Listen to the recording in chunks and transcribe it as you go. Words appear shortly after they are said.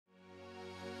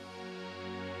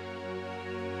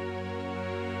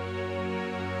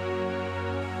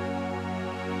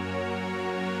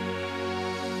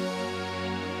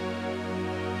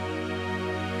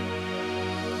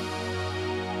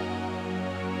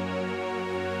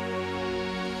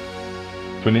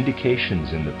From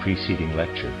indications in the preceding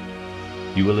lecture,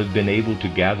 you will have been able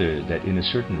to gather that in a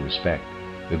certain respect,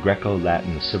 the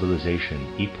Greco-Latin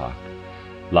civilization epoch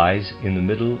lies in the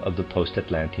middle of the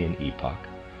post-Atlantean epoch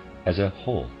as a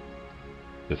whole.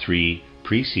 The three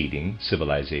preceding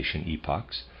civilization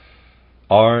epochs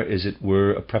are, as it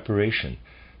were, a preparation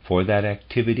for that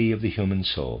activity of the human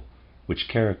soul which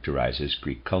characterizes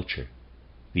Greek culture,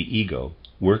 the ego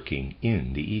working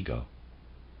in the ego.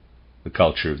 The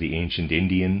culture of the ancient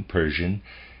Indian, Persian,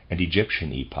 and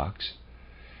Egyptian epochs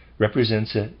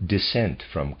represents a descent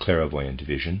from clairvoyant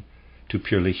vision to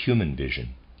purely human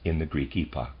vision in the Greek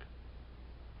epoch.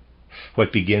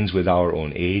 What begins with our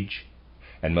own age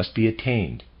and must be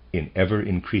attained in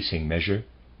ever-increasing measure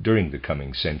during the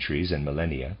coming centuries and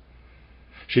millennia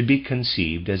should be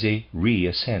conceived as a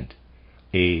reascent,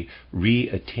 a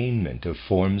re-attainment of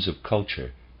forms of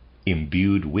culture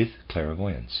imbued with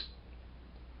clairvoyance.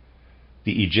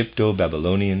 The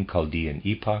Egypto-Babylonian Chaldean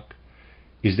epoch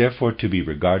is therefore to be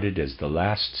regarded as the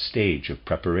last stage of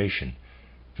preparation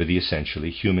for the essentially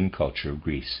human culture of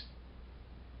Greece.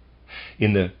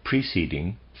 In the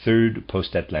preceding third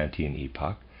post-Atlantean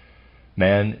epoch,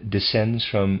 man descends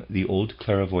from the old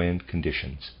clairvoyant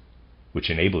conditions,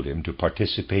 which enabled him to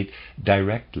participate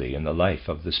directly in the life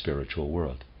of the spiritual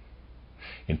world,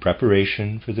 in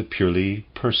preparation for the purely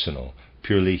personal,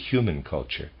 purely human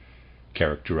culture,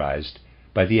 characterized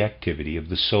by the activity of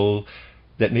the soul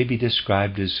that may be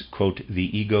described as, quote,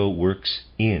 the ego works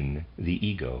in the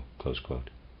ego, close quote.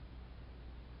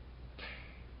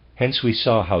 Hence we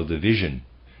saw how the vision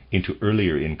into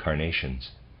earlier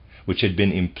incarnations, which had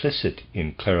been implicit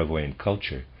in clairvoyant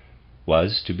culture,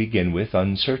 was, to begin with,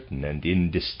 uncertain and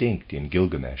indistinct in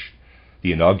Gilgamesh,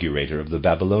 the inaugurator of the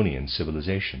Babylonian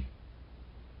civilization.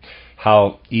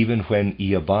 How, even when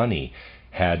Eabani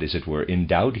had, as it were,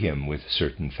 endowed him with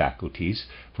certain faculties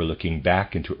for looking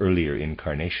back into earlier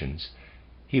incarnations,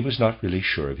 he was not really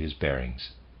sure of his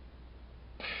bearings.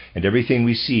 And everything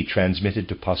we see transmitted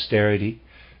to posterity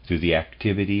through the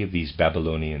activity of these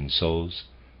Babylonian souls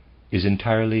is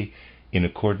entirely in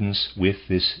accordance with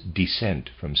this descent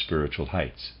from spiritual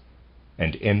heights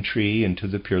and entry into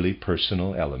the purely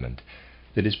personal element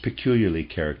that is peculiarly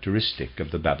characteristic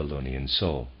of the Babylonian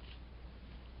soul.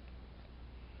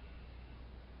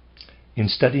 In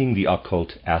studying the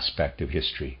occult aspect of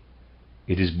history,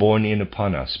 it is borne in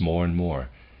upon us more and more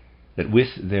that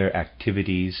with their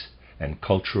activities and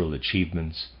cultural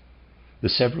achievements, the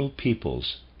several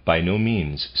peoples by no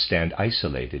means stand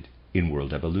isolated in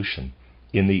world evolution,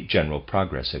 in the general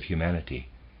progress of humanity.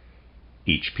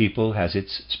 Each people has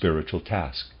its spiritual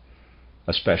task,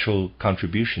 a special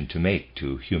contribution to make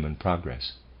to human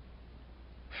progress.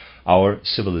 Our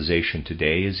civilization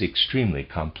today is extremely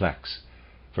complex,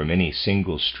 for many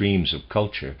single streams of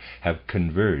culture have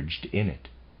converged in it.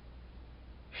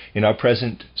 In our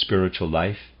present spiritual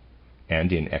life,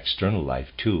 and in external life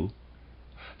too,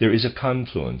 there is a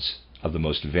confluence of the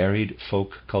most varied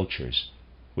folk cultures,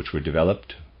 which were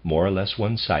developed more or less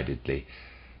one-sidedly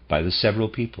by the several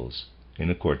peoples in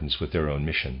accordance with their own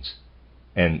missions,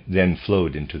 and then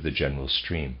flowed into the general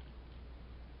stream.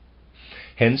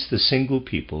 Hence the single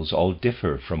peoples all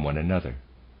differ from one another.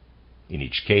 In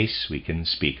each case we can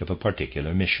speak of a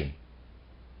particular mission.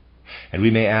 And we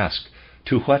may ask,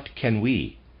 to what can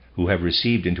we, who have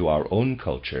received into our own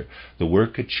culture the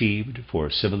work achieved for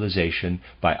civilization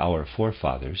by our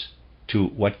forefathers, to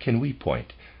what can we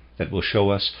point that will show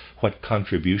us what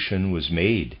contribution was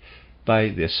made by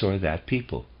this or that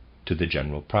people to the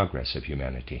general progress of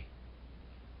humanity?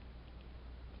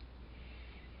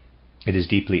 It is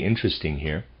deeply interesting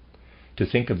here to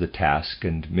think of the task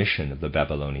and mission of the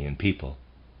Babylonian people.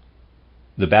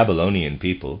 The Babylonian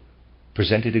people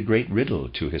presented a great riddle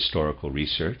to historical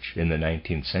research in the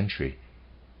 19th century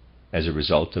as a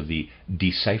result of the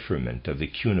decipherment of the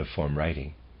cuneiform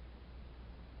writing.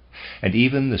 And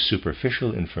even the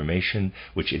superficial information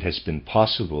which it has been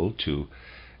possible to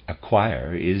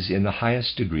acquire is in the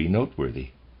highest degree noteworthy.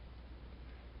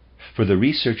 For the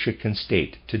researcher can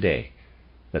state today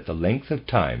that the length of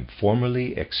time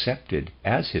formerly accepted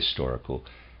as historical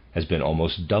has been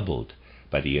almost doubled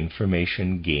by the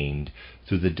information gained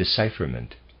through the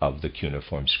decipherment of the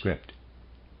cuneiform script.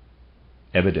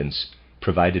 Evidence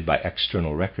provided by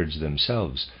external records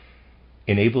themselves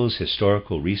enables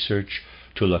historical research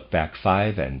to look back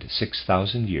 5,000 and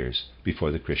 6,000 years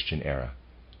before the Christian era,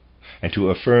 and to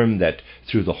affirm that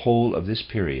through the whole of this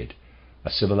period a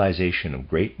civilization of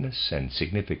greatness and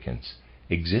significance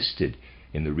existed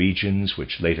in the regions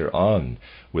which later on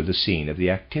were the scene of the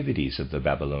activities of the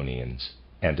Babylonians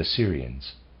and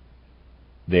Assyrians.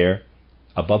 There,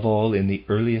 above all in the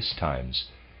earliest times,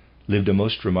 lived a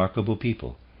most remarkable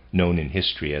people, known in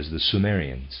history as the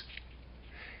Sumerians.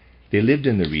 They lived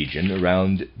in the region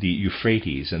around the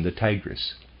Euphrates and the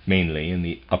Tigris, mainly in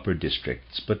the upper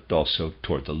districts, but also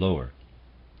toward the lower.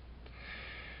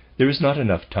 There is not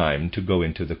enough time to go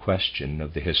into the question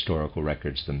of the historical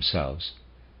records themselves,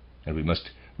 and we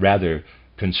must rather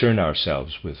concern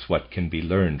ourselves with what can be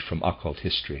learned from occult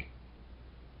history.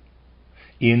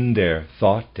 In their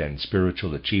thought and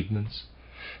spiritual achievements,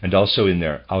 and also in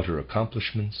their outer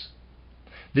accomplishments,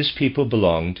 this people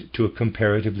belonged to a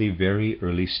comparatively very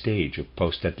early stage of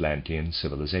post-Atlantean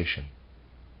civilization.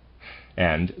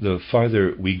 And the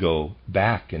farther we go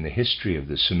back in the history of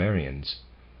the Sumerians,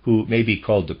 who may be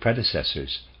called the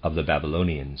predecessors of the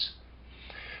Babylonians,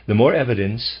 the more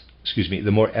evident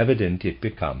it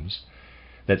becomes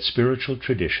that spiritual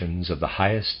traditions of the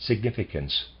highest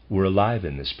significance were alive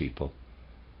in this people,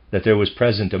 that there was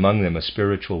present among them a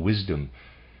spiritual wisdom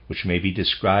which may be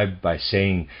described by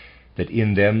saying that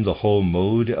in them the whole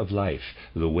mode of life,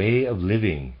 the way of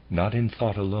living, not in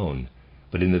thought alone,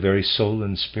 but in the very soul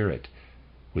and spirit,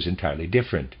 was entirely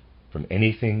different from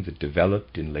anything that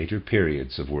developed in later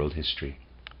periods of world history.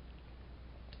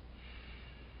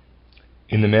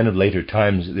 In the men of later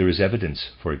times there is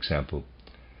evidence, for example,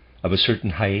 of a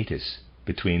certain hiatus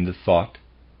between the thought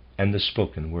and the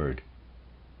spoken word.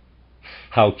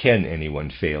 How can anyone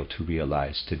fail to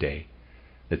realize today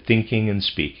that thinking and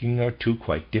speaking are two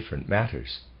quite different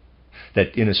matters?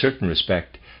 That in a certain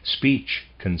respect, speech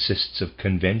consists of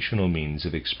conventional means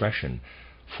of expression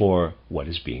for what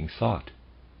is being thought.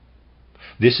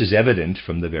 This is evident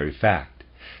from the very fact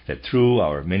that through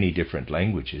our many different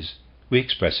languages we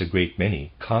express a great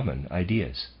many common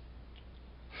ideas.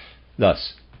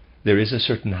 Thus, there is a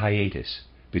certain hiatus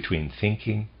between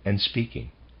thinking and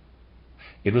speaking.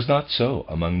 It was not so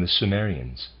among the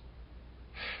Sumerians.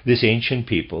 This ancient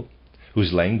people,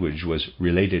 whose language was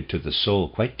related to the soul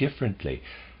quite differently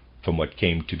from what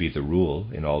came to be the rule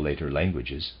in all later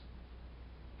languages,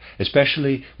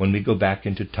 especially when we go back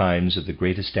into times of the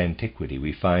greatest antiquity,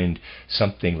 we find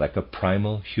something like a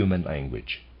primal human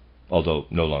language, although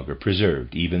no longer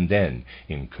preserved, even then,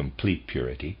 in complete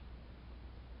purity.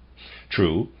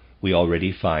 True, we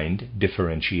already find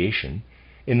differentiation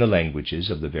in the languages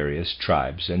of the various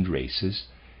tribes and races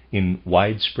in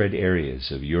widespread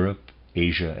areas of Europe,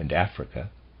 Asia, and Africa,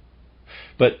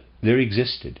 but there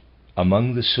existed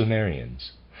among the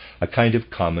Sumerians a kind of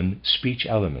common speech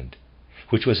element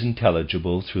which was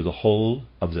intelligible through the whole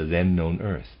of the then known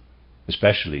earth,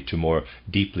 especially to more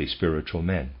deeply spiritual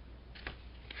men.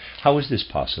 How is this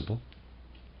possible?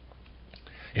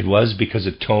 It was because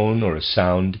a tone or a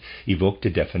sound evoked a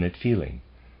definite feeling,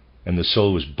 and the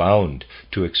soul was bound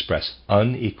to express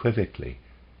unequivocally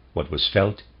what was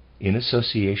felt in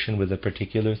association with a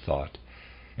particular thought,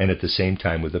 and at the same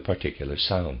time with a particular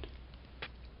sound.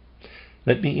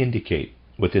 Let me indicate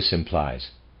what this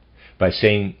implies by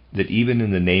saying that even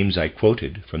in the names I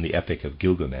quoted from the Epic of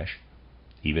Gilgamesh,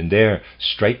 even there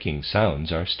striking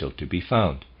sounds are still to be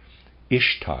found: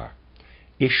 Ishtar,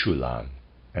 Ishulan,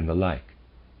 and the like.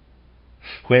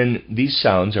 When these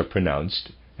sounds are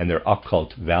pronounced and their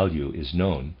occult value is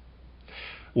known,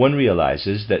 one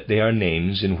realizes that they are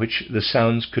names in which the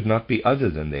sounds could not be other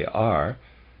than they are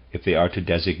if they are to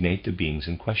designate the beings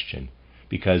in question,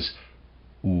 because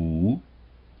U,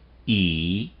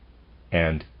 E,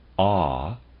 and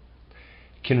Ah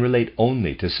can relate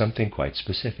only to something quite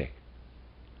specific.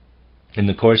 In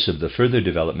the course of the further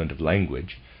development of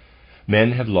language,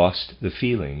 men have lost the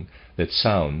feeling that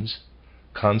sounds,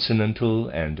 consonantal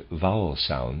and vowel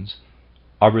sounds,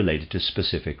 are related to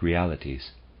specific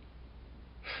realities,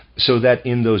 so that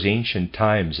in those ancient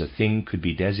times a thing could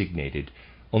be designated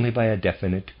only by a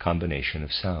definite combination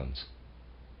of sounds.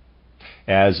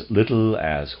 As little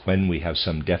as when we have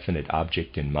some definite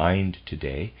object in mind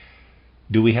today,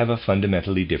 do we have a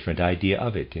fundamentally different idea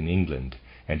of it in England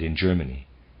and in Germany.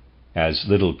 As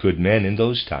little could men in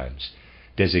those times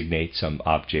designate some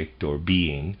object or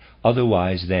being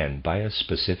otherwise than by a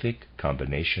specific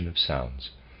combination of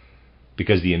sounds,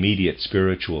 because the immediate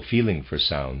spiritual feeling for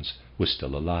sounds was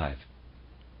still alive.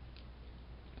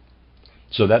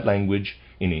 So that language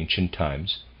in ancient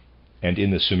times, and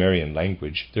in the Sumerian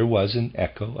language there was an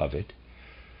echo of it,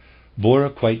 bore a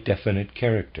quite definite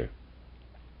character,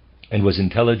 and was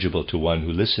intelligible to one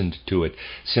who listened to it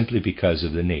simply because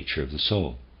of the nature of the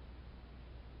soul.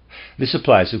 This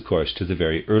applies, of course, to the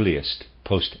very earliest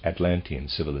post-Atlantean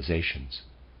civilizations.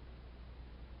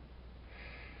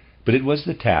 But it was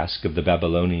the task of the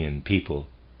Babylonian people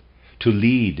to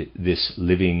lead this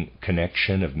living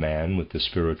connection of man with the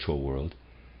spiritual world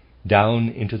down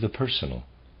into the personal,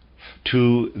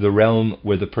 to the realm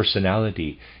where the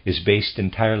personality is based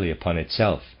entirely upon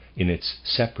itself, in its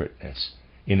separateness,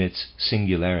 in its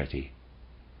singularity.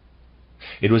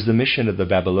 It was the mission of the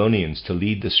Babylonians to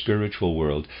lead the spiritual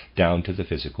world down to the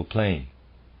physical plane.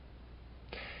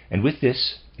 And with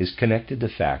this is connected the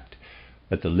fact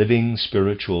that the living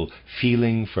spiritual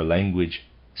feeling for language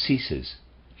ceases,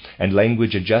 and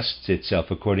language adjusts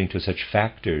itself according to such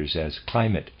factors as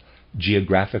climate,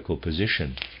 geographical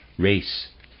position, race,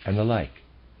 and the like.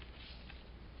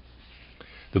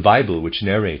 The Bible, which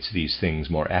narrates these things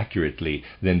more accurately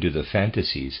than do the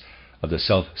fantasies of the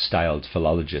self-styled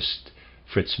philologist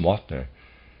Fritz Mautner,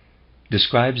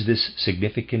 describes this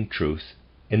significant truth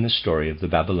in the story of the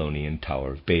Babylonian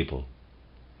Tower of Babel,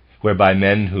 whereby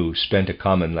men who speak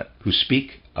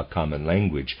a common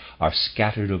language are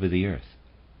scattered over the earth.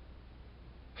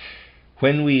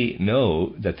 When we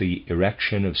know that the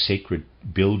erection of sacred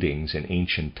buildings in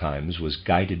ancient times was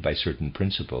guided by certain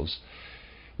principles,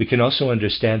 we can also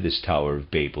understand this Tower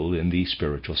of Babel in the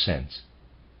spiritual sense.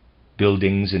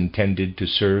 Buildings intended to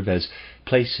serve as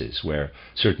places where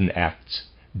certain acts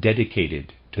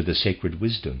dedicated to the sacred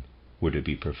wisdom were to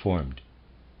be performed,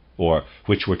 or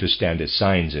which were to stand as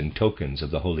signs and tokens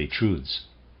of the holy truths.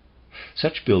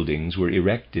 Such buildings were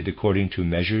erected according to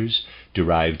measures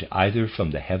derived either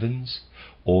from the heavens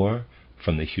or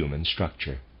from the human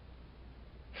structure.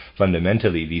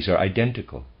 Fundamentally, these are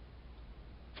identical,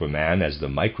 for man as the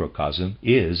microcosm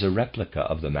is a replica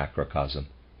of the macrocosm.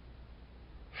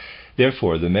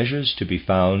 Therefore, the measures to be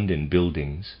found in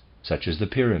buildings, such as the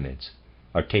pyramids,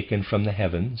 are taken from the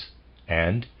heavens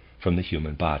and from the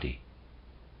human body.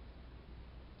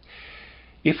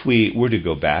 If we were to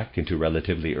go back into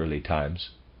relatively early times,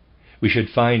 we should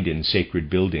find in sacred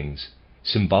buildings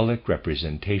symbolic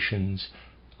representations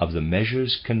of the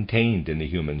measures contained in the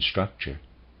human structure,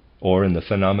 or in the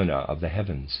phenomena of the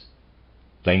heavens: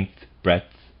 length,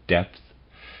 breadth, depth,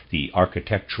 the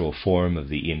architectural form of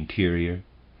the interior.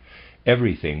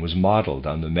 Everything was modeled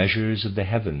on the measures of the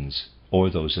heavens or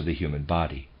those of the human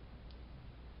body.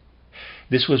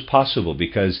 This was possible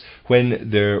because when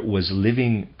there was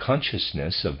living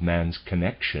consciousness of man's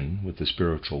connection with the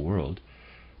spiritual world,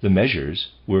 the measures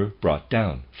were brought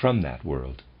down from that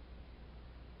world.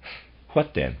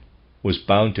 What then was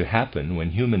bound to happen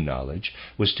when human knowledge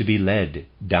was to be led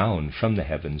down from the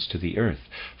heavens to the earth,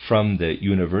 from the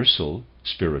universal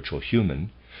spiritual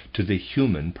human to the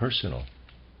human personal?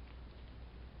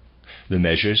 The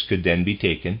measures could then be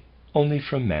taken only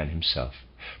from man himself,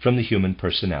 from the human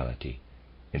personality,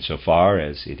 insofar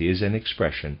as it is an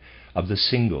expression of the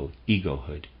single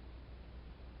egohood.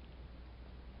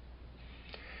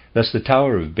 Thus the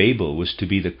Tower of Babel was to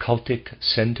be the cultic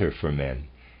center for men,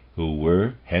 who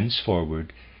were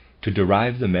henceforward to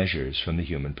derive the measures from the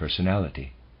human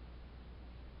personality.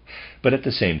 But at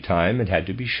the same time it had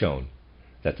to be shown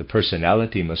that the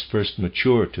personality must first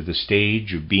mature to the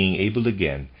stage of being able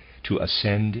again to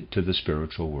ascend to the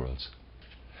spiritual worlds.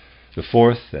 The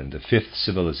fourth and the fifth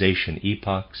civilization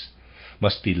epochs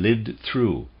must be lived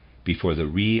through before the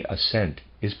reascent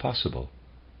is possible,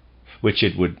 which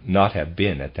it would not have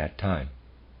been at that time.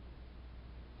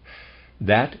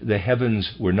 That the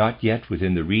heavens were not yet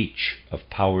within the reach of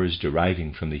powers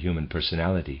deriving from the human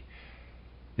personality,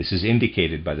 this is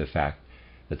indicated by the fact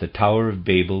that the Tower of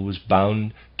Babel was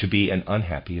bound to be an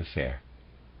unhappy affair.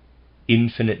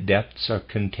 Infinite depths are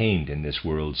contained in this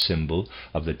world symbol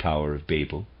of the Tower of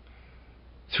Babel,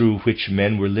 through which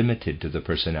men were limited to the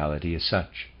personality as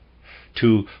such,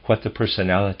 to what the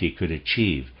personality could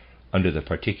achieve under the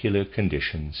particular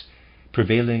conditions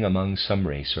prevailing among some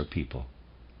race or people.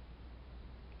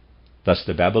 Thus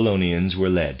the Babylonians were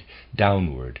led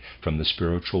downward from the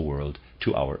spiritual world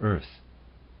to our earth.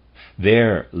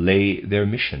 There lay their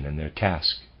mission and their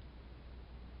task.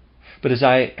 But as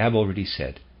I have already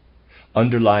said,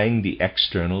 underlying the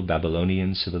external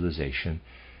Babylonian civilization,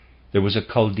 there was a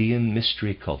Chaldean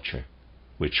mystery-culture,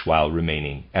 which, while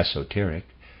remaining esoteric,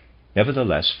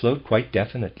 nevertheless flowed quite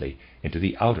definitely into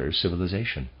the outer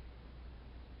civilization.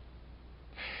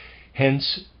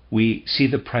 Hence, we see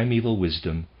the primeval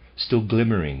wisdom still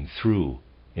glimmering through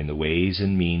in the ways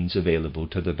and means available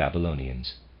to the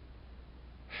Babylonians.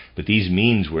 But these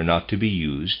means were not to be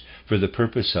used for the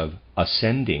purpose of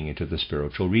ascending into the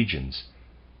spiritual regions.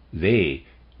 They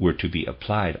were to be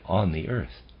applied on the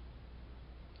earth.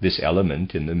 This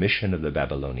element in the mission of the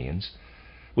Babylonians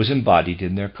was embodied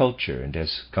in their culture and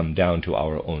has come down to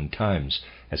our own times,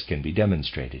 as can be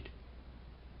demonstrated.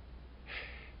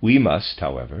 We must,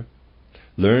 however,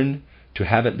 learn to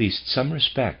have at least some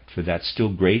respect for that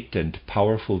still great and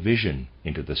powerful vision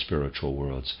into the spiritual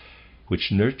worlds, which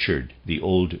nurtured the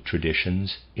old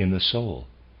traditions in the soul,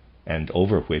 and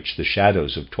over which the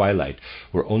shadows of twilight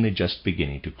were only just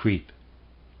beginning to creep.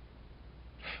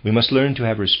 We must learn to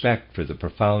have respect for the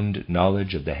profound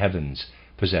knowledge of the heavens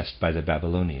possessed by the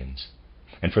Babylonians,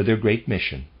 and for their great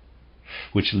mission,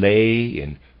 which lay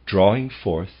in drawing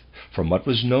forth from what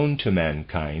was known to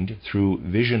mankind through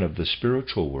vision of the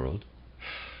spiritual world,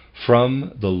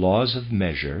 from the laws of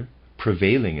measure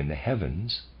prevailing in the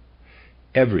heavens,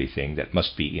 everything that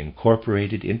must be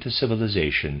incorporated into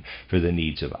civilization for the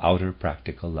needs of outer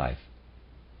practical life.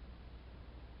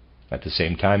 At the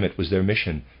same time, it was their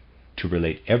mission to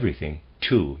relate everything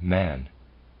to man.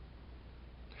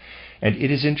 And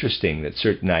it is interesting that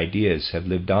certain ideas have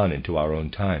lived on into our own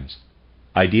times,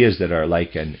 ideas that are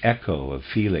like an echo of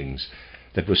feelings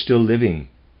that were still living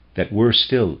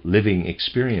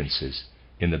experiences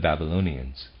in the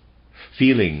Babylonians,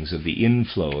 feelings of the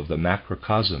inflow of the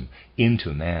macrocosm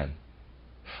into man,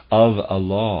 of a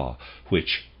law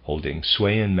which, holding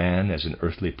sway in man as an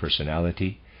earthly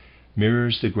personality,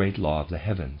 mirrors the great law of the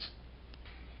heavens.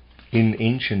 In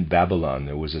ancient Babylon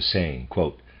there was a saying,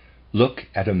 quote, "Look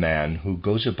at a man who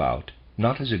goes about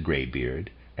not as a graybeard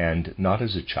and not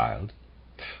as a child,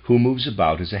 who moves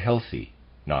about as a healthy,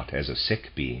 not as a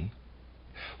sick being,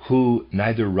 who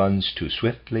neither runs too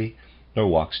swiftly nor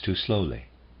walks too slowly,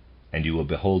 and you will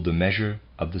behold the measure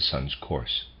of the sun's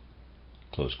course."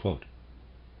 Close quote.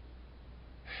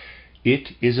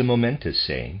 It is a momentous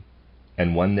saying,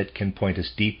 and one that can point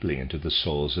us deeply into the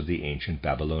souls of the ancient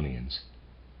Babylonians.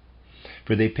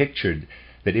 For they pictured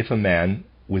that if a man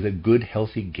with a good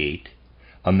healthy gait,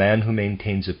 a man who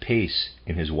maintains a pace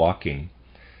in his walking,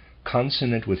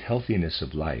 consonant with healthiness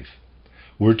of life,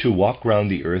 were to walk round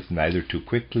the earth neither too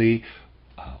quickly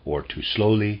or too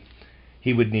slowly,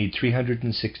 he would need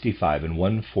 365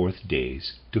 1/4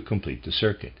 days to complete the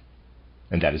circuit.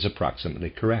 And that is approximately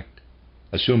correct,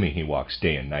 assuming he walks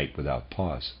day and night without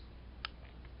pause.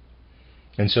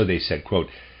 And so they said, quote,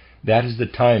 "That is the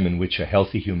time in which a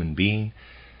healthy human being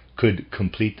could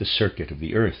complete the circuit of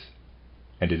the earth,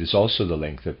 and it is also the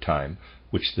length of time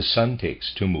which the sun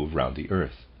takes to move round the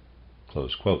earth."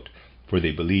 Close quote. For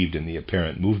they believed in the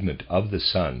apparent movement of the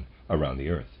sun around the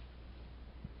earth.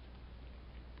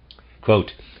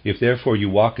 Quote, "If therefore you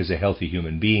walk as a healthy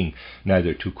human being,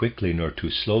 neither too quickly nor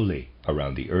too slowly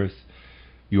around the earth,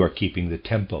 you are keeping the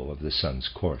tempo of the sun's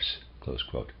course." Close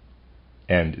quote.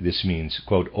 And this means,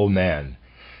 quote, "O man,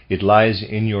 it lies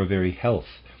in your very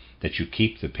health that you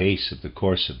keep the pace of the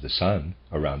course of the sun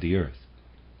around the earth."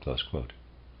 Close quote.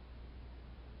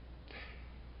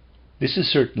 This is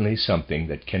certainly something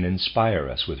that can inspire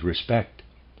us with respect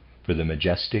for the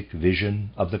majestic vision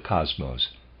of the cosmos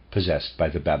possessed by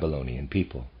the Babylonian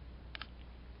people.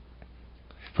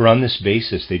 For on this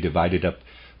basis they divided up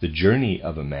the journey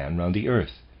of a man round the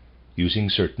earth, using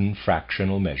certain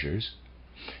fractional measures,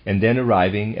 and then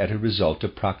arriving at a result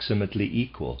approximately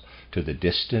equal to the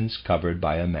distance covered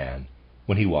by a man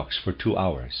when he walks for 2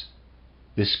 hours.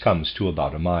 This comes to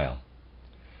about a mile.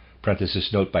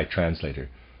 Parenthesis note by translator,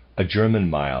 a German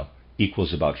mile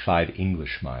equals about 5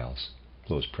 English miles.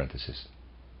 Close parenthesis.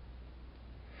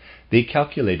 They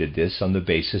calculated this on the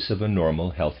basis of a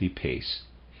normal, healthy pace,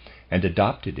 and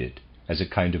adopted it as a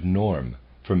kind of norm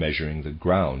for measuring the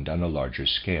ground on a larger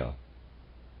scale.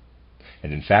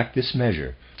 And in fact, this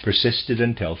measure persisted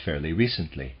until fairly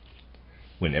recently,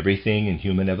 when everything in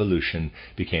human evolution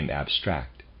became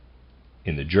abstract,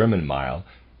 in the German mile,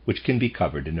 which can be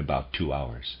covered in about 2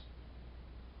 hours.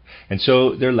 And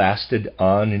so there lasted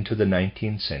on into the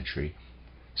 19th century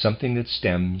something that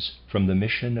stems from the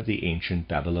mission of the ancient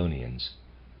Babylonians,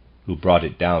 who brought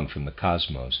it down from the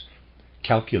cosmos,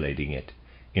 calculating it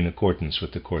in accordance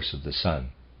with the course of the sun.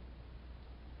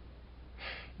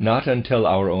 Not until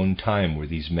our own time were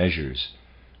these measures,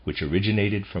 which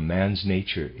originated from man's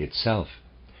nature itself,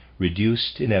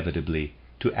 reduced inevitably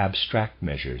to abstract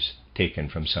measures taken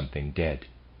from something dead.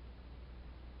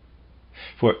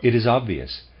 For it is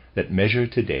obvious that measure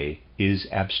today is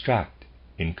abstract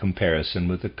in comparison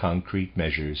with the concrete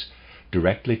measures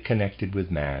directly connected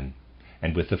with man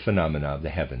and with the phenomena of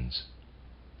the heavens,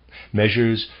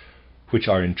 measures which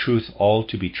are in truth all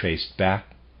to be traced back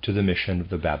to the mission of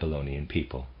the Babylonian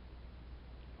people.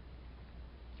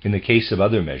 In the case of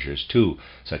other measures, too,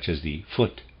 such as the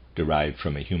foot derived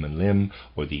from a human limb,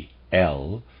 or the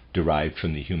ell derived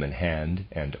from the human hand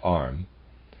and arm,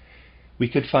 we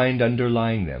could find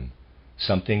underlying them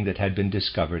something that had been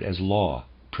discovered as law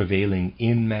prevailing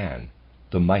in man,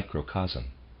 the microcosm.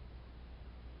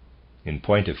 In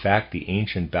point of fact, the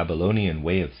ancient Babylonian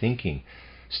way of thinking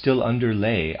still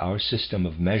underlay our system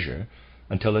of measure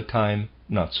until a time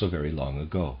not so very long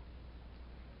ago.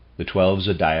 the 12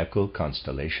 zodiacal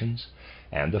constellations,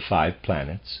 and the 5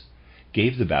 planets,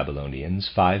 gave the Babylonians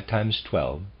 5 times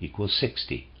 12 equals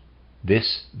 60.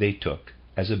 This they took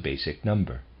as a basic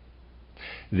number.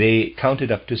 They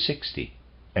counted up to 60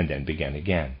 and then began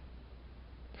again.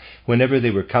 Whenever they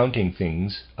were counting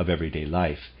things of everyday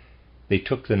life, they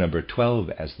took the number 12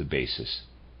 as the basis,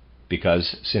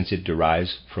 because since it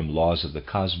derives from laws of the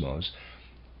cosmos,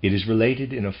 it is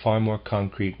related in a far more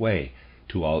concrete way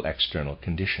to all external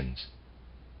conditions.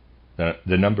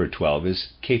 The number 12 is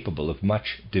capable of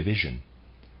much division.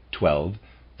 12,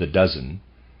 the dozen,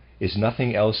 is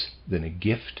nothing else than a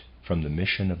gift from the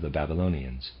mission of the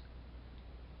Babylonians.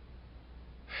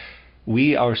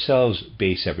 We ourselves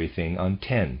base everything on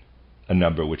 10, a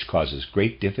number which causes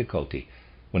great difficulty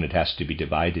when it has to be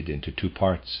divided into 2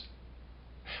 parts,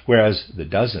 whereas the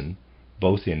dozen,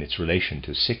 both in its relation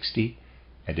to 60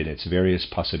 and in its various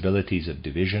possibilities of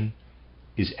division,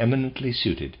 is eminently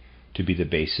suited to be the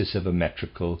basis of a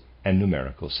metrical and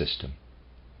numerical system.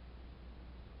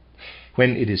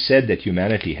 When it is said that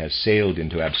humanity has sailed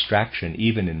into abstraction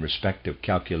even in respect of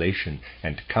calculation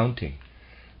and counting,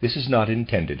 this is not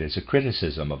intended as a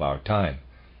criticism of our time,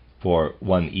 for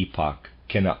one epoch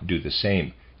cannot do the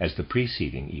same as the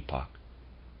preceding epoch.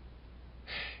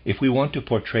 If we want to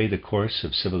portray the course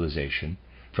of civilization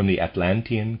from the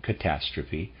Atlantean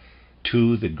catastrophe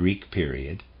to the Greek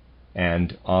period,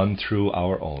 and on through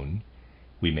our own,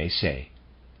 we may say,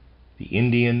 the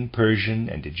Indian, Persian,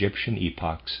 and Egyptian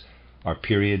epochs are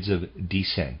periods of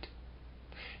descent.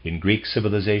 In Greek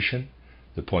civilization,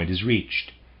 the point is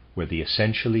reached where the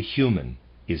essentially human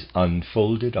is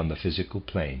unfolded on the physical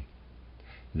plane.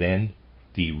 Then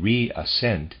the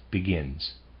reascent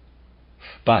begins.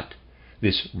 But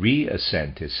this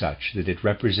reascent is such that it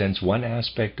represents one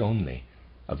aspect only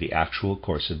of the actual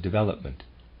course of development.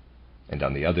 And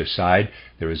on the other side,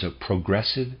 there is a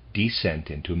progressive descent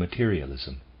into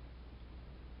materialism.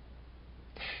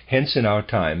 Hence, in our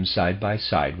time, side by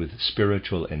side with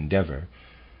spiritual endeavor,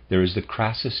 there is the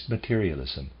crassest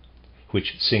materialism,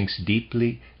 which sinks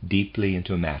deeply, deeply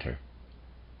into matter.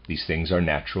 These things are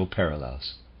natural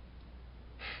parallels.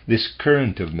 This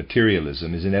current of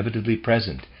materialism is inevitably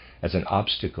present as an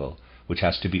obstacle which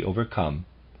has to be overcome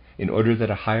in order that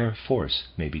a higher force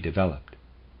may be developed.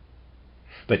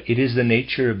 But it is the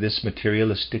nature of this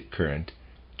materialistic current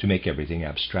to make everything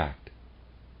abstract.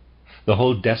 The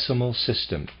whole decimal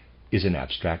system is an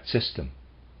abstract system.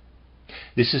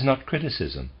 This is not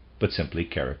criticism, but simply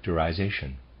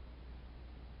characterization.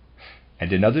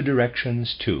 And in other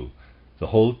directions, too, the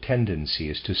whole tendency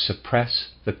is to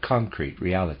suppress the concrete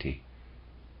reality.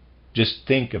 Just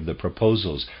think of the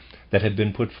proposals that have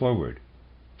been put forward,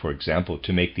 for example,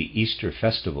 to make the Easter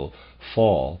festival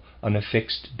fall on a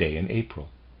fixed day in April,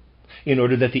 in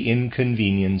order that the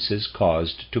inconveniences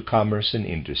caused to commerce and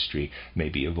industry may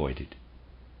be avoided.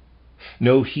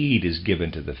 No heed is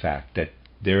given to the fact that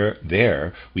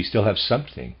there we still have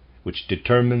something which,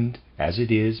 determined as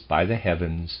it is by the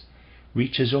heavens,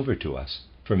 reaches over to us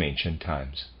from ancient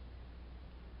times.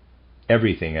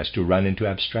 Everything has to run into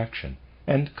abstraction,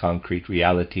 and concrete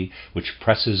reality, which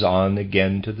presses on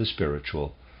again to the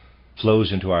spiritual,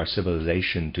 flows into our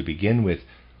civilization to begin with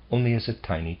only as a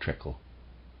tiny trickle.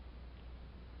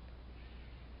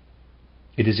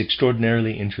 It is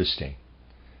extraordinarily interesting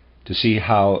to see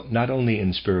how, not only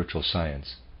in spiritual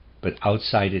science, but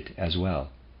outside it as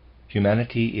well,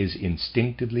 humanity is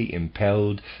instinctively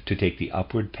impelled to take the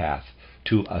upward path,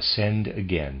 to ascend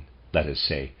again, let us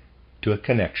say, to a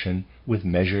connection with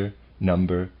measure,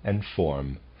 number, and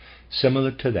form,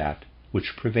 similar to that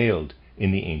which prevailed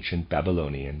in the ancient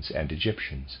Babylonians and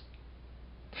Egyptians.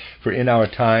 For in our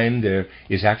time there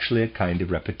is actually a kind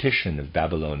of repetition of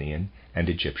Babylonian and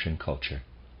Egyptian culture.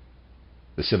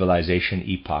 The civilization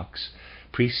epochs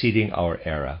preceding our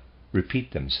era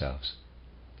repeat themselves.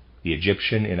 The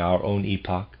Egyptian in our own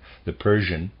epoch, the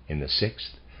Persian in the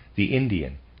 6th, the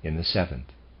Indian in the 7th.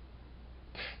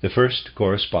 The first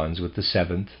corresponds with the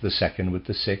 7th, the second with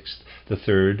the 6th, the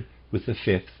third with the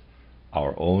 5th,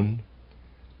 our own.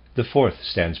 The 4th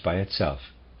stands by itself,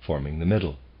 forming the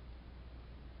middle.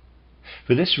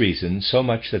 For this reason, so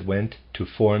much that went to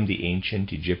form the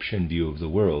ancient Egyptian view of the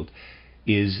world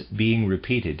is being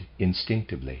repeated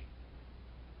instinctively.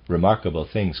 Remarkable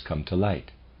things come to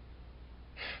light.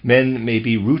 Men may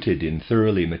be rooted in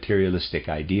thoroughly materialistic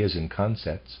ideas and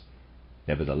concepts.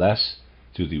 Nevertheless,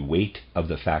 through the weight of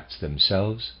the facts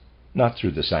themselves, not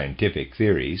through the scientific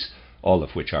theories, all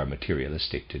of which are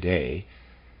materialistic today,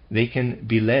 they can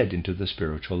be led into the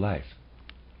spiritual life.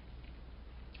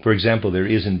 For example, there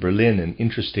is in Berlin an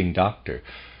interesting doctor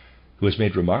who has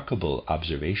made remarkable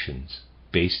observations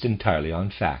based entirely on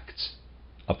facts,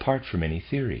 apart from any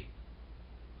theory.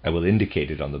 I will indicate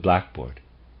it on the blackboard.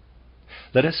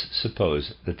 Let us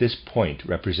suppose that this point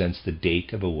represents the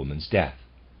date of a woman's death.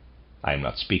 I am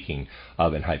not speaking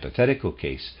of an hypothetical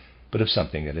case, but of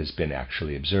something that has been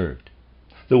actually observed.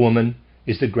 The woman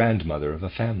is the grandmother of a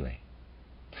family.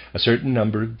 A certain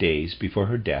number of days before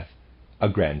her death, a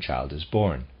grandchild is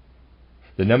born,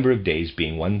 the number of days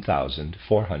being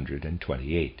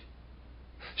 1,428.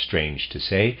 Strange to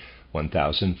say,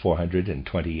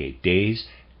 1,428 days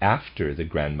after the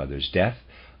grandmother's death,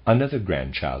 another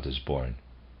grandchild is born,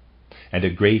 and a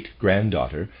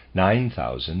great-granddaughter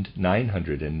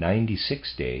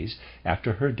 9,996 days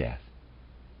after her death.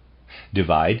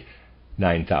 Divide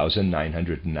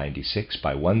 9,996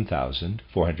 by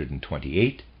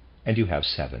 1,428, and you have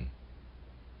 7.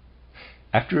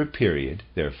 After a period,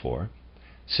 therefore,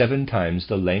 7 times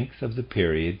the length of the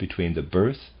period between the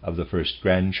birth of the first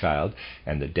grandchild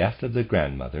and the death of the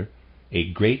grandmother,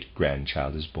 a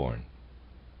great-grandchild is born.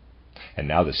 And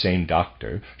now the same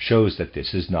doctor shows that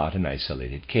this is not an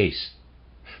isolated case,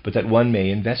 but that one may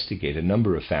investigate a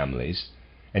number of families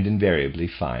and invariably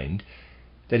find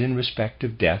that in respect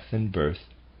of death and birth,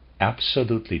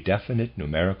 absolutely definite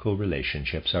numerical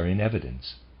relationships are in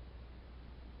evidence.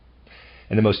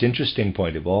 And the most interesting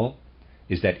point of all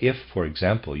is that if, for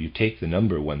example, you take the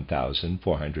number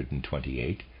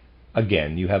 1,428,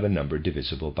 again you have a number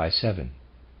divisible by 7.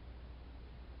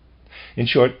 In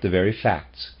short, the very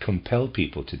facts compel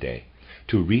people today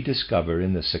to rediscover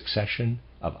in the succession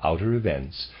of outer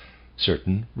events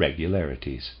certain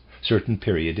regularities, certain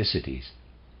periodicities,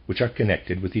 which are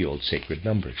connected with the old sacred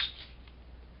numbers.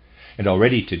 And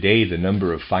already today the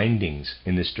number of findings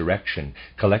in this direction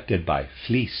collected by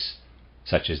Fliess,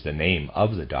 such is the name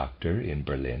of the doctor in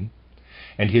Berlin,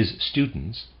 and his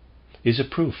students, is a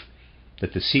proof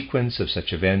that the sequence of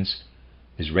such events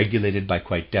is regulated by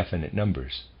quite definite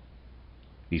numbers.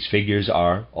 These figures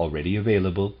are already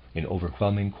available in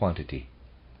overwhelming quantity.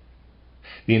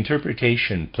 The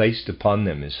interpretation placed upon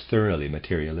them is thoroughly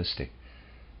materialistic,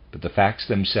 but the facts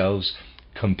themselves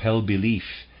compel belief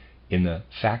in the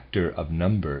factor of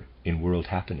number in world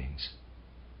happenings.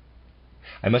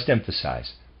 I must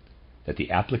emphasize that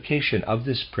the application of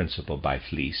this principle by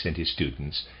Fliess and his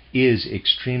students is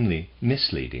extremely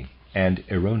misleading and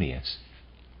erroneous.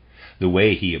 The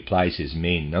way he applies his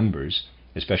main numbers,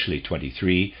 especially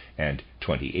 23 and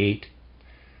 28,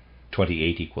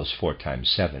 28 equals 4 times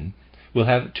 7, will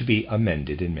have to be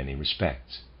amended in many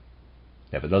respects.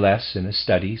 Nevertheless, in a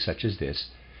study such as this,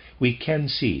 we can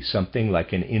see something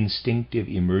like an instinctive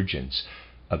emergence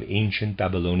of ancient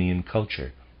Babylonian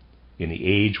culture in the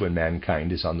age when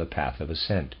mankind is on the path of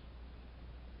ascent.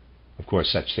 Of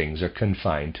course, such things are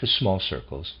confined to small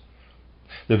circles.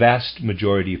 The vast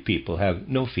majority of people have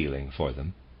no feeling for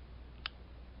them.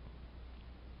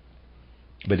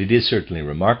 But it is certainly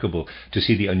remarkable to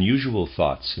see the unusual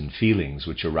thoughts and feelings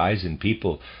which arise in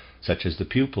people such as the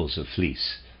pupils of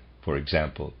Fliess, for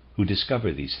example, who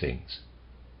discover these things.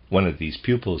 One of these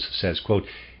pupils says, quote,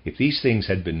 "If these things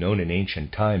had been known in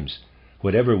ancient times,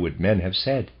 whatever would men have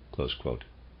said?" Close quote.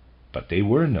 But they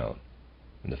were known,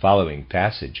 and the following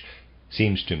passage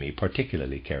seems to me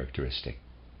particularly characteristic.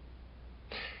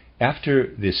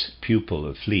 After this pupil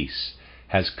of Fliess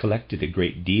has collected a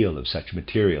great deal of such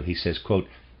material, he says, quote,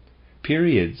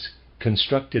 "Periods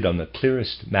constructed on the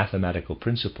clearest mathematical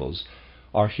principles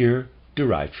are here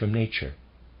derived from nature,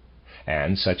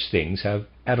 and such things have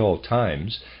at all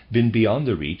times been beyond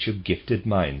the reach of gifted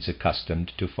minds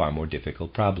accustomed to far more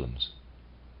difficult problems.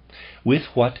 With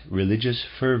what religious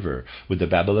fervor would the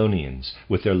Babylonians,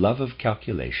 with their love of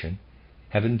calculation,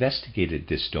 have investigated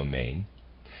this domain,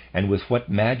 and with what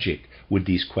magic would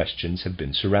these questions have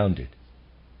been surrounded?"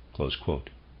 Close quote.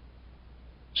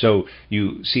 So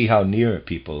you see how near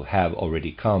people have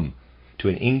already come to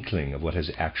an inkling of what has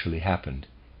actually happened,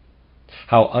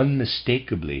 how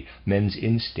unmistakably men's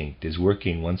instinct is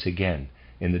working once again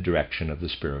in the direction of the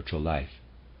spiritual life.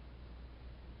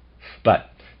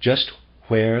 But just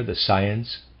where the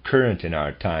science current in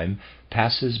our time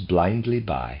passes blindly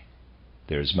by,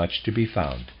 there is much to be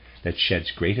found that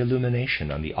sheds great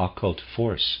illumination on the occult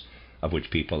force of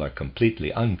which people are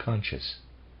completely unconscious.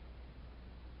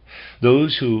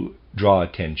 Those who draw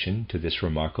attention to this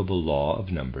remarkable law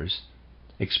of numbers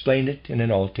explain it in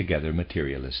an altogether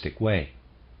materialistic way.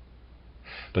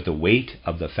 But the weight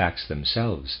of the facts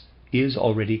themselves is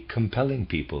already compelling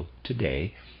people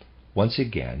today, once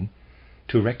again,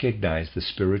 to recognize the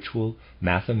spiritual,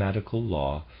 mathematical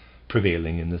law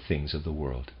prevailing in the things of the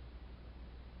world.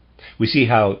 We see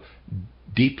how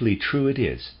deeply true it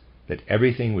is that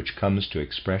everything which comes to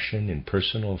expression in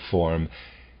personal form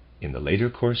in the later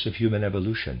course of human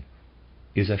evolution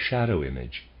is a shadow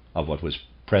image of what was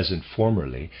present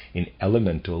formerly in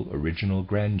elemental original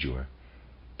grandeur,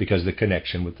 because the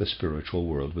connection with the spiritual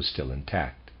world was still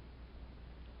intact.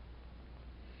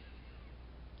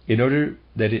 In order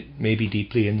that it may be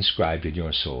deeply inscribed in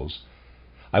your souls,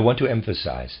 I want to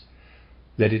emphasize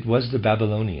that it was the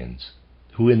Babylonians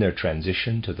who, in their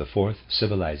transition to the fourth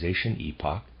civilization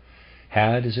epoch,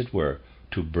 had, as it were,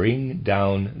 to bring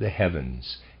down the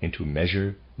heavens into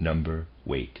measure, number,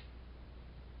 weight.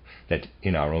 That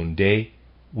in our own day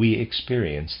we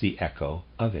experience the echo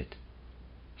of it,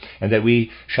 and that we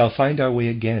shall find our way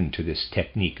again to this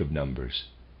technique of numbers,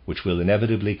 which will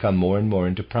inevitably come more and more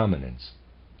into prominence,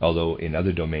 although in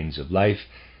other domains of life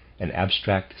an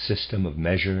abstract system of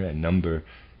measure and number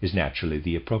is naturally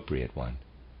the appropriate one.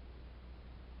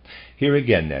 Here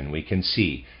again, then, we can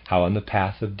see how on the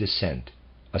path of descent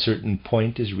a certain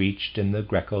point is reached in the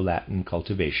Greco-Latin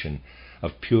cultivation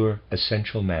of pure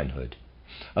essential manhood,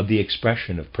 of the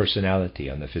expression of personality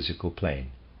on the physical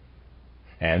plane,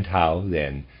 and how,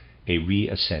 then, a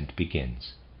reascent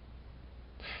begins.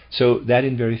 So that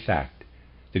in very fact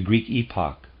the Greek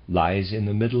epoch lies in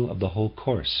the middle of the whole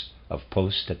course of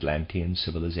post-Atlantean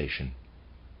civilization.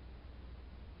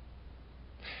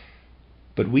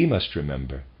 But we must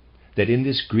remember that in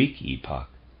this Greek epoch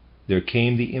there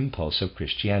came the impulse of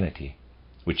Christianity,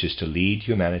 which is to lead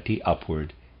humanity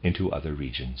upward into other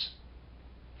regions.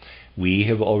 We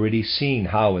have already seen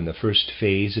how in the first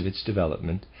phase of its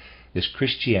development this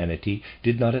Christianity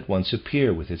did not at once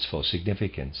appear with its full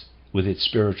significance, with its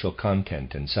spiritual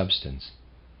content and substance.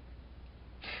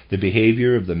 The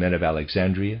behavior of the men of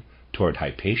Alexandria toward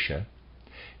Hypatia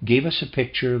gave us a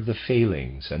picture of the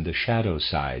failings and the shadow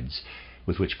sides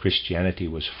with which Christianity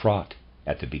was fraught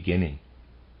at the beginning.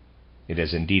 It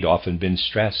has indeed often been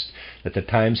stressed that the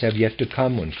times have yet to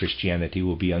come when Christianity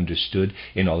will be understood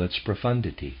in all its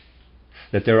profundity,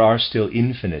 that there are still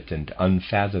infinite and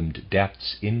unfathomed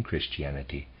depths in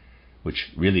Christianity,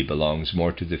 which really belongs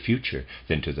more to the future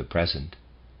than to the present,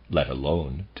 let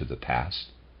alone to the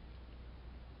past.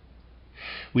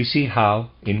 We see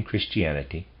how, in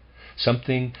Christianity,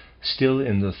 something still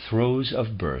in the throes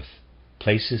of birth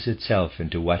places itself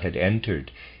into what had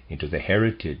entered into the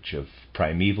heritage of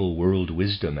primeval world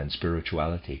wisdom and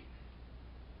spirituality.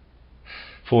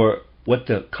 For what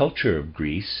the culture of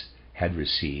Greece had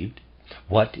received,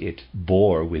 what it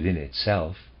bore within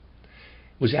itself,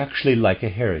 was actually like a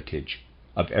heritage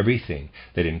of everything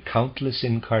that in countless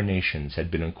incarnations had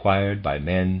been acquired by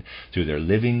men through their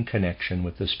living connection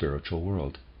with the spiritual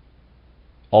world.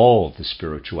 All the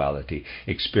spirituality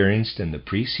experienced in the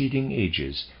preceding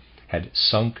ages had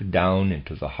sunk down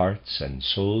into the hearts and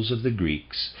souls of the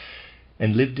Greeks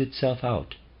and lived itself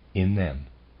out in them.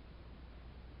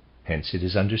 Hence it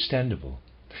is understandable,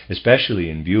 especially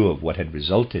in view of what had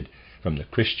resulted from the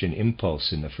Christian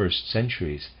impulse in the first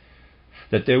centuries,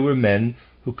 that there were men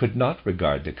who could not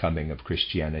regard the coming of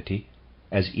Christianity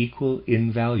as equal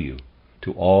in value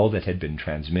to all that had been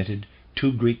transmitted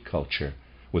to Greek culture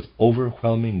with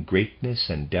overwhelming greatness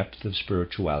and depth of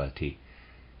spirituality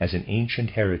as an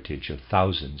ancient heritage of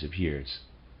thousands of years.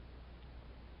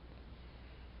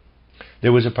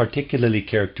 There was a particularly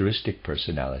characteristic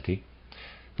personality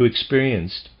who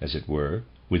experienced, as it were,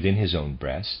 within his own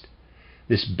breast,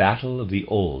 this battle of the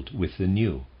old with the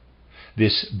new,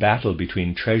 this battle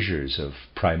between treasures of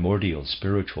primordial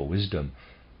spiritual wisdom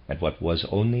and what was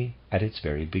only at its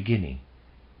very beginning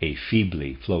a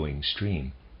feebly flowing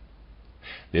stream.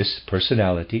 This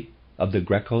personality of the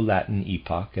Greco-Latin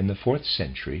epoch in the 4th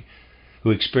century, who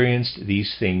experienced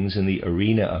these things in the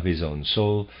arena of his own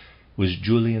soul, was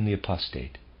Julian the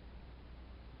Apostate.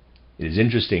 It is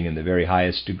interesting in the very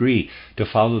highest degree to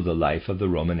follow the life of the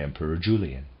Roman Emperor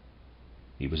Julian.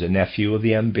 He was a nephew of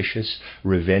the ambitious,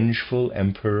 revengeful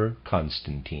Emperor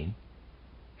Constantine,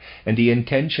 and the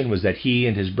intention was that he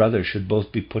and his brother should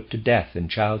both be put to death in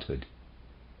childhood.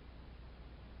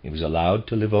 He was allowed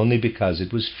to live only because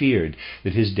it was feared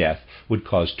that his death would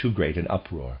cause too great an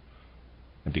uproar,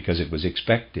 and because it was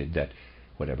expected that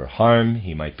whatever harm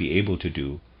he might be able to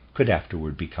do could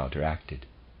afterward be counteracted.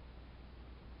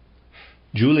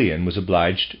 Julian was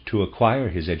obliged to acquire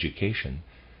his education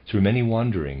through many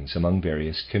wanderings among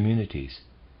various communities,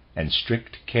 and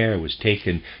strict care was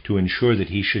taken to ensure that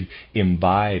he should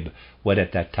imbibe what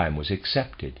at that time was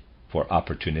accepted, for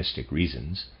opportunistic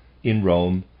reasons, in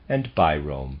Rome and by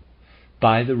Rome,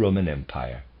 by the Roman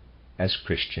Empire, as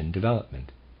Christian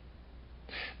development.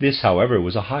 This, however,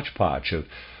 was a hodgepodge of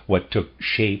what took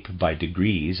shape by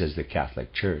degrees as the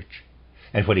Catholic Church,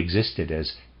 and what existed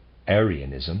as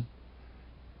Arianism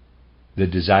the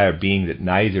desire being that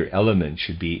neither element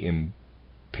should be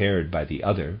impaired by the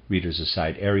other. Readers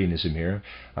aside, Arianism here,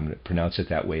 I'm going to pronounce it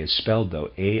that way, is spelled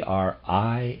though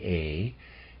Arianism,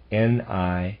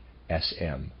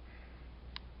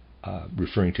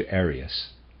 referring to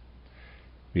Arius.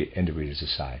 End of readers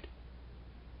aside.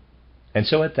 And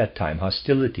so at that time,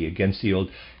 hostility against the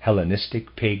old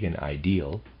Hellenistic pagan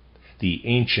ideal, the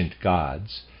ancient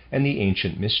gods, and the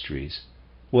ancient mysteries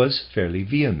was fairly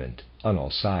vehement on all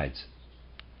sides.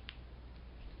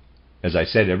 As I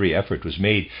said, every effort was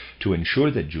made to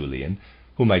ensure that Julian,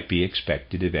 who might be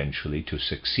expected eventually to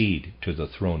succeed to the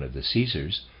throne of the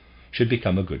Caesars, should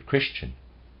become a good Christian.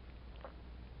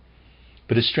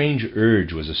 But a strange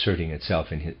urge was asserting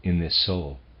itself in this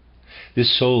soul.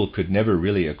 This soul could never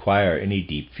really acquire any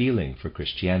deep feeling for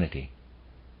Christianity.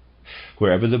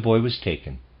 Wherever the boy was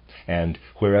taken, and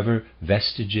wherever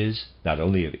vestiges not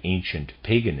only of ancient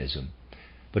paganism,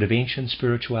 but of ancient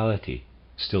spirituality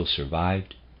still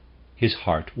survived, his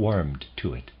heart warmed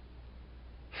to it.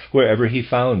 Wherever he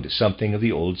found something of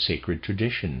the old sacred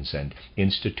traditions and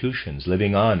institutions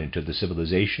living on into the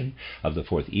civilization of the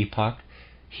fourth epoch,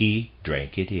 he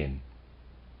drank it in.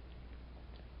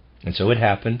 And so it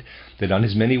happened that on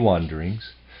his many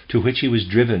wanderings, to which he was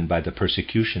driven by the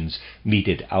persecutions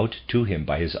meted out to him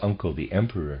by his uncle the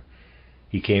emperor,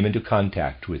 he came into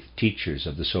contact with teachers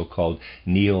of the so-called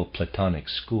Neoplatonic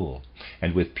school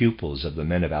and with pupils of the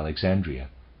men of Alexandria,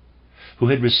 who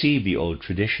had received the old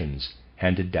traditions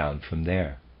handed down from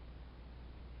there.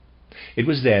 It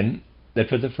was then that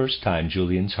for the first time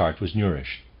Julian's heart was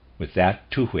nourished with that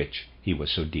to which he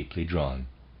was so deeply drawn.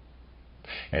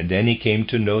 And then he came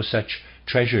to know such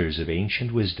treasures of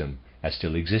ancient wisdom as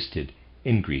still existed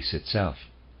in Greece itself.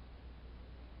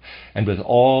 And with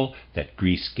all that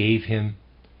Greece gave him,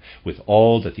 with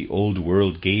all that the old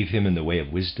world gave him in the way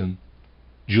of wisdom,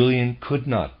 Julian could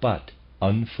not but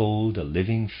unfold a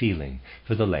living feeling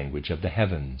for the language of the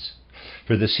heavens,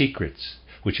 for the secrets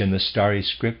which in the starry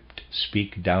script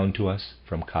speak down to us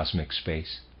from cosmic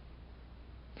space.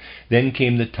 Then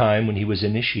came the time when he was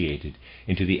initiated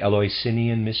into the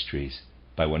Eleusinian mysteries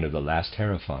by one of the last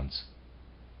Hierophants.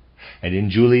 And in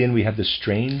Julian we have the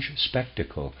strange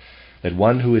spectacle that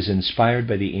one who is inspired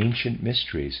by the ancient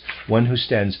mysteries, one who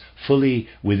stands fully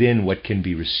within what can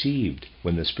be received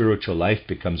when the spiritual life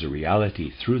becomes a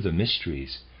reality through the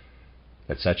mysteries,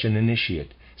 that such an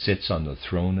initiate sits on the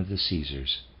throne of the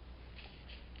Caesars.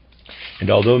 And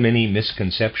although many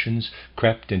misconceptions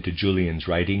crept into Julian's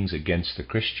writings against the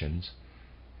Christians,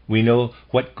 we know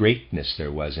what greatness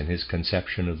there was in his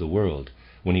conception of the world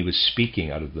when he was speaking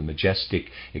out of the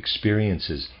majestic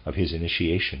experiences of his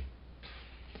initiation.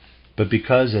 But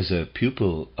because as a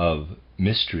pupil of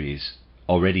mysteries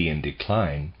already in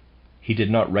decline, he did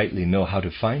not rightly know how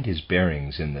to find his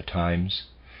bearings in the times,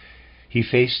 he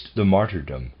faced the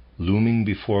martyrdom looming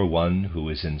before one who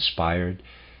is inspired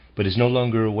but is no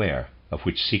longer aware of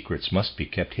which secrets must be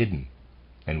kept hidden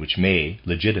and which may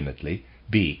legitimately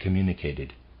be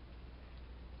communicated.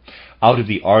 Out of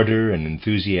the ardor and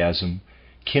enthusiasm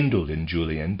kindled in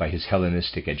Julian by his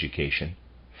Hellenistic education,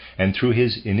 and through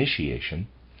his initiation,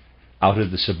 out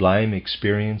of the sublime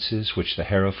experiences which the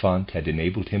Hierophant had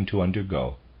enabled him to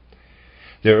undergo,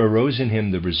 there arose in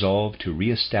him the resolve to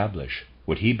re-establish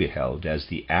what he beheld as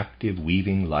the active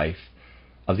weaving life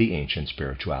of the ancient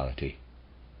spirituality.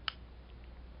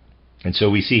 And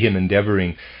so we see him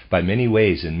endeavoring by many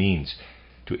ways and means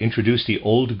to introduce the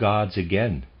old gods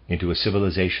again into a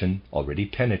civilization already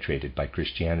penetrated by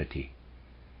Christianity.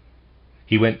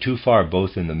 He went too far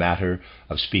both in the matter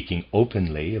of speaking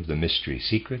openly of the mystery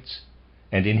secrets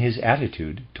and in his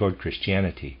attitude toward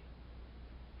Christianity.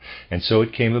 And so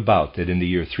it came about that in the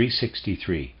year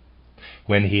 363,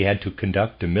 when he had to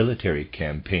conduct a military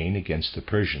campaign against the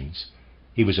Persians,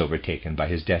 he was overtaken by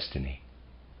his destiny.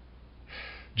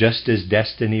 Just as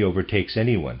destiny overtakes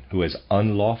anyone who has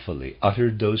unlawfully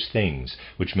uttered those things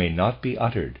which may not be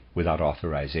uttered without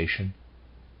authorization,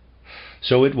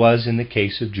 so it was in the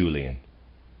case of Julian,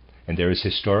 and there is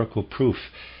historical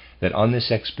proof that on this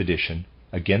expedition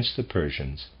against the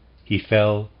Persians he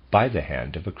fell by the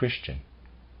hand of a Christian.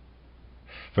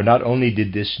 For not only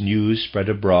did this news spread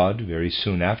abroad very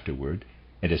soon afterward,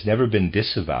 and has never been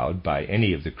disavowed by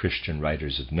any of the Christian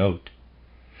writers of note,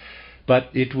 but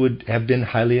it would have been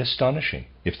highly astonishing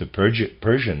if the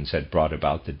Persians had brought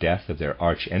about the death of their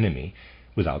arch-enemy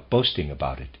without boasting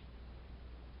about it.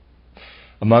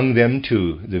 Among them,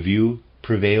 too, the view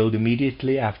prevailed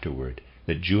immediately afterward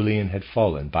that Julian had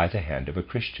fallen by the hand of a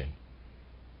Christian.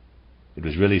 It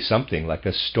was really something like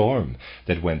a storm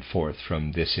that went forth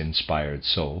from this inspired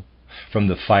soul, from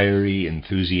the fiery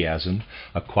enthusiasm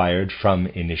acquired from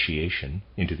initiation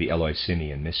into the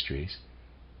Eleusinian mysteries,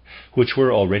 which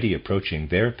were already approaching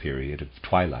their period of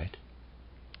twilight.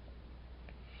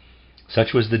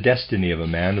 Such was the destiny of a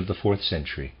man of the 4th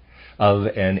century, of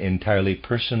an entirely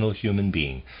personal human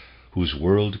being, whose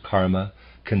world karma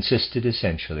consisted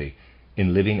essentially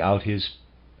in living out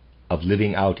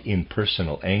in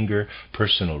personal anger,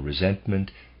 personal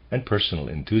resentment, and personal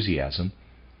enthusiasm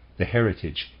the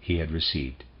heritage he had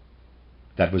received.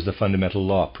 That was the fundamental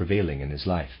law prevailing in his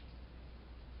life.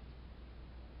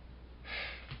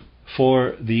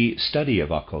 For the study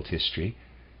of occult history,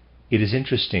 it is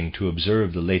interesting to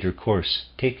observe the later course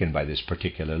taken by this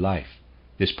particular life,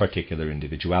 this particular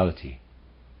individuality.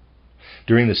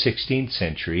 During the 16th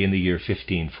century, in the year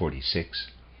 1546,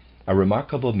 a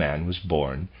remarkable man was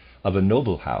born of a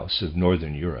noble house of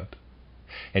northern Europe,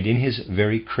 and in his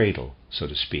very cradle, so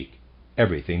to speak,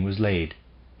 everything was laid,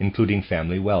 including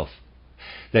family wealth,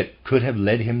 that could have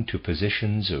led him to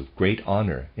positions of great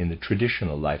honor in the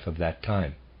traditional life of that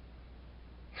time.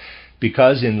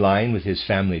 Because, in line with his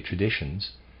family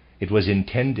traditions, it was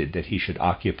intended that he should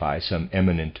occupy some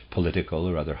eminent political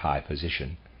or other high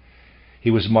position,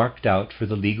 he was marked out for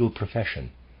the legal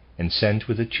profession and sent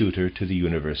with a tutor to the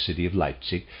University of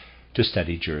Leipzig to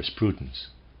study jurisprudence.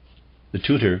 The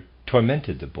tutor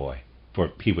tormented the boy,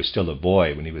 for he was still a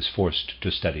boy when he was forced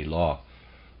to study law,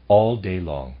 all day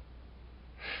long.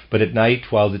 But at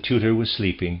night, while the tutor was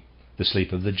sleeping, the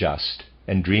sleep of the just,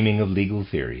 and dreaming of legal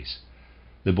theories,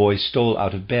 the boy stole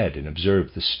out of bed and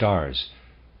observed the stars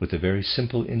with the very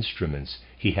simple instruments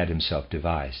he had himself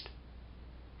devised.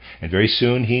 And very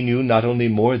soon he knew not only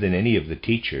more than any of the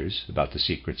teachers about the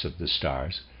secrets of the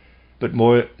stars, but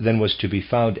more than was to be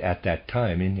found at that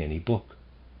time in any book.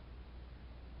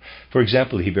 For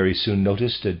example, he very soon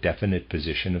noticed a definite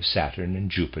position of Saturn and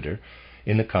Jupiter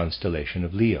in the constellation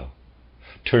of Leo,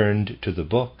 turned to the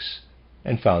books,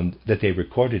 and found that they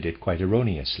recorded it quite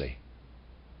erroneously.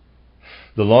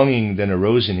 The longing then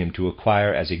arose in him to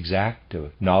acquire as exact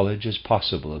a knowledge as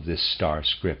possible of this star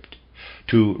script,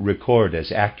 to record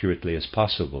as accurately as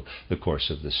possible the course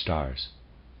of the stars.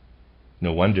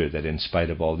 No wonder that in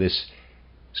spite of all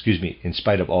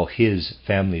his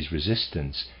family's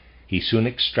resistance, he soon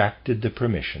extracted the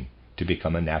permission to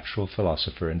become a natural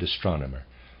philosopher and astronomer,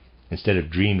 instead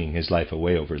of dreaming his life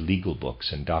away over legal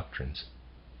books and doctrines.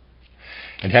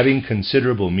 And having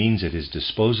considerable means at his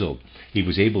disposal, he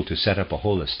was able to set up a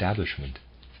whole establishment.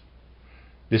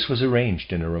 This was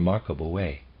arranged in a remarkable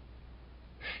way.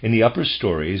 In the upper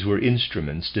stories were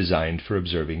instruments designed for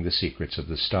observing the secrets of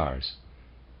the stars.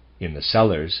 In the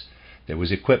cellars there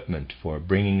was equipment for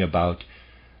bringing about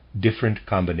different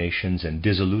combinations and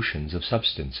dissolutions of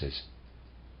substances.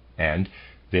 And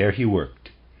there he worked,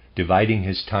 dividing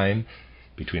his time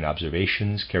between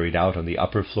observations carried out on the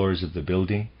upper floors of the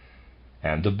building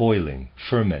and the boiling,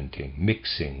 fermenting,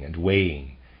 mixing, and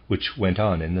weighing which went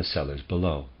on in the cellars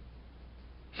below.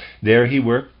 There he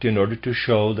worked in order to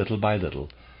show, little by little,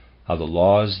 how the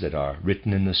laws that are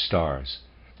written in the stars,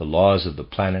 the laws of the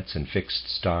planets and fixed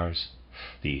stars,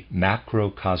 the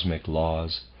macrocosmic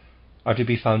laws, are to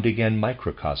be found again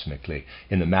microcosmically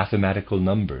in the mathematical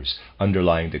numbers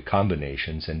underlying the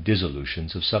combinations and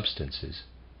dissolutions of substances.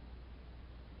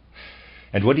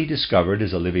 And what he discovered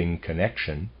as a living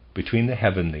connection between the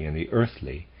heavenly and the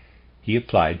earthly, he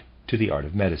applied to the art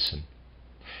of medicine,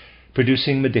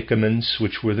 producing medicaments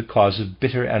which were the cause of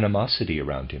bitter animosity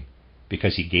around him,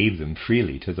 because he gave them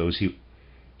freely to those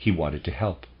he wanted to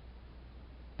help.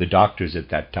 The doctors at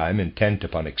that time, intent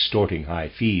upon extorting high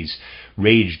fees,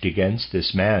 raged against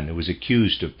this man who was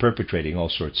accused of perpetrating all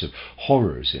sorts of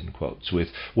horrors, in quotes, with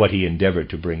what he endeavored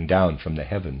to bring down from the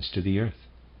heavens to the earth.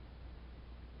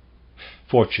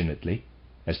 Fortunately,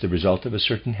 as the result of a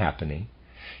certain happening,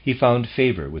 he found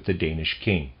favor with the Danish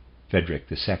king, Frederick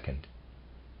II.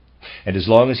 And as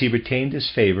long as he retained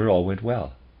this favor, all went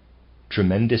well.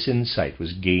 Tremendous insight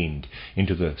was gained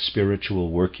into the spiritual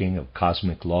working of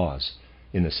cosmic laws,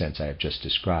 in the sense I have just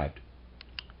described.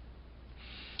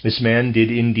 This man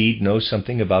did indeed know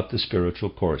something about the spiritual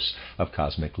course of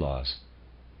cosmic laws.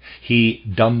 He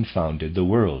dumbfounded the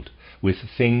world with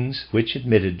things which,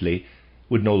 admittedly,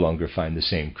 would no longer find the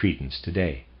same credence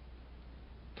today.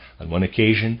 On one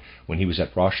occasion, when he was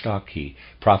at Rostock, he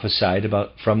prophesied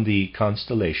from the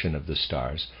constellation of the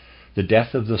stars the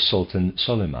death of the Sultan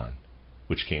Suleiman,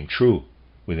 which came true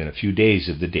within a few days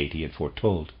of the date he had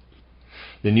foretold.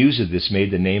 The news of this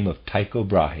made the name of Tycho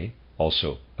Brahe,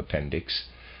 also appendix,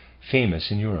 famous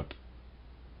in Europe.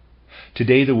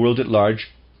 Today the world at large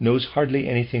knows hardly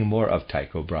anything more of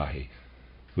Tycho Brahe,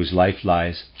 whose life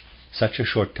lies such a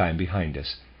short time behind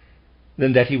us,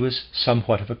 than that he was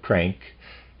somewhat of a crank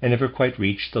and never quite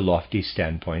reached the lofty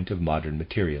standpoint of modern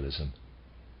materialism.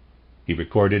 He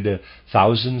recorded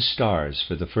 1,000 stars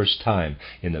for the first time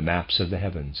in the maps of the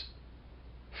heavens,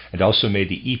 and also made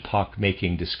the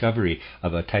epoch-making discovery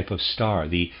of a type of star,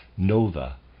 the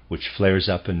nova, which flares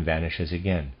up and vanishes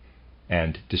again,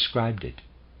 and described it.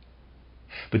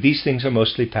 But these things are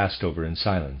mostly passed over in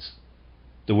silence.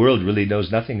 The world really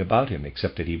knows nothing about him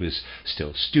except that he was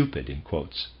still stupid, in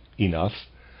quotes, enough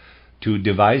to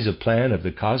devise a plan of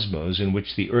the cosmos in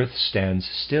which the earth stands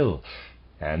still,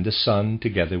 and the sun,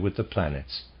 together with the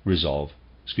planets, revolve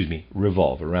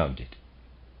around it.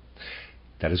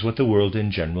 That is what the world in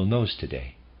general knows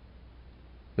today.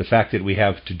 The fact that we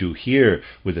have to do here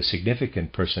with a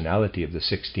significant personality of the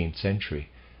 16th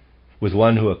century, with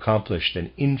one who accomplished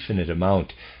an infinite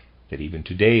amount that even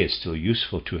today is still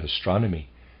useful to astronomy,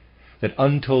 that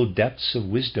untold depths of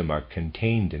wisdom are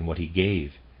contained in what he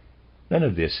gave, none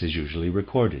of this is usually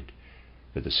recorded,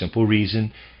 for the simple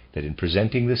reason that in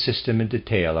presenting the system in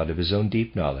detail out of his own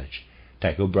deep knowledge,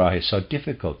 Tycho Brahe saw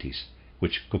difficulties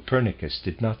which Copernicus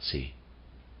did not see.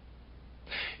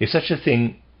 If such a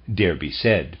thing dare be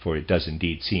said, for it does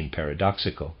indeed seem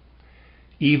paradoxical,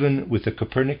 even with the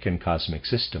Copernican cosmic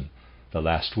system, the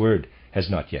last word has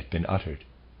not yet been uttered.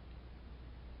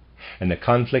 And the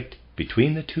conflict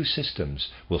between the two systems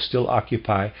will still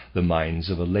occupy the minds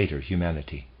of a later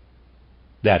humanity.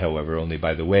 That, however, only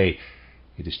by the way,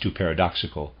 it is too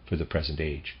paradoxical for the present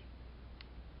age.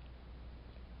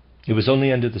 It was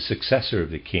only under the successor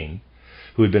of the king,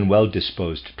 who had been well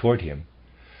disposed toward him,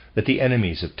 that the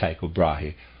enemies of Tycho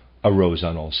Brahe arose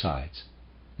on all sides.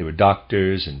 They were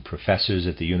doctors and professors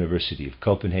at the University of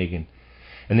Copenhagen,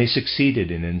 and they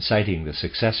succeeded in inciting the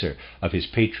successor of his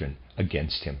patron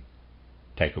against him.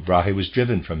 Tycho Brahe was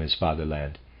driven from his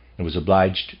fatherland and was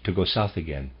obliged to go south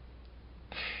again.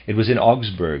 It was in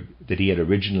Augsburg that he had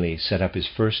originally set up his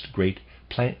first great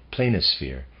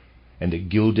planisphere, and the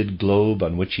gilded globe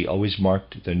on which he always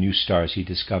marked the new stars he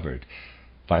discovered,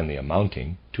 finally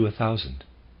amounting to 1,000.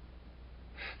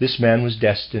 This man was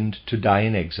destined to die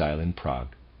in exile in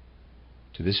Prague.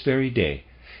 To this very day,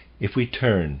 if we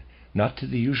turn not to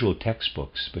the usual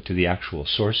textbooks, but to the actual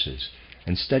sources,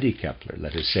 and study Kepler,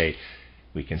 let us say,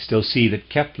 we can still see that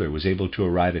Kepler was able to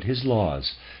arrive at his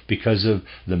laws because of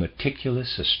the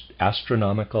meticulous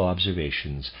astronomical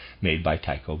observations made by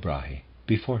Tycho Brahe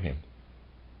before him.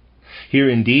 Here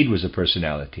indeed was a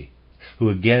personality who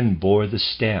again bore the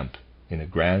stamp, in a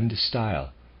grand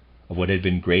style, of what had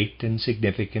been great and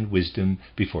significant wisdom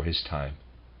before his time.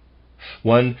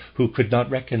 One who could not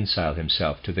reconcile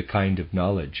himself to the kind of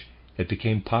knowledge that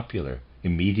became popular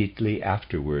immediately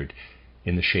afterward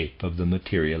in the shape of the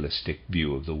materialistic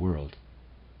view of the world.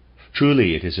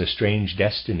 Truly it is a strange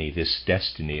destiny, this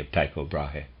destiny of Tycho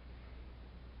Brahe.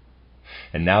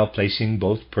 And now, placing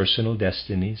both personal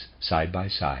destinies side by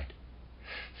side,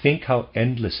 think how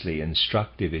endlessly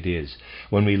instructive it is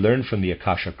when we learn from the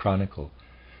Akasha Chronicle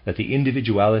that the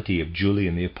individuality of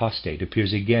Julian the Apostate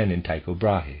appears again in Tycho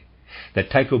Brahe,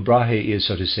 that Tycho Brahe is,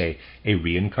 so to say, a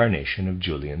reincarnation of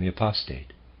Julian the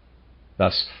Apostate.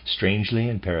 Thus, strangely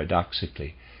and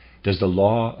paradoxically, does the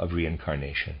law of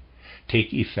reincarnation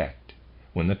take effect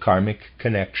when the karmic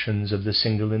connections of the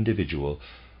single individual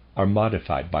are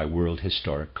modified by world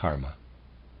historic karma,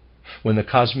 when the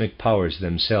cosmic powers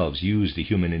themselves use the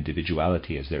human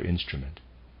individuality as their instrument.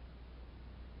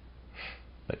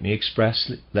 Let me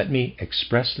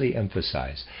expressly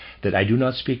emphasize that I do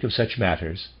not speak of such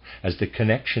matters as the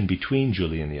connection between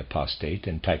Julian the Apostate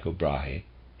and Tycho Brahe,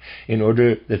 in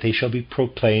order that they shall be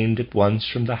proclaimed at once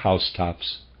from the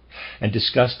housetops and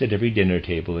discussed at every dinner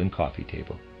table and coffee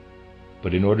table,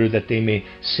 but in order that they may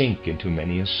sink into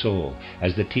many a soul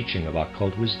as the teaching of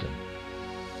occult wisdom,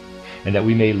 and that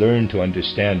we may learn to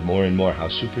understand more and more how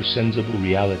supersensible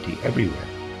reality everywhere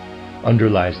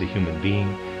underlies the human being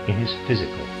in his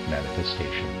physical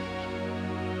manifestation.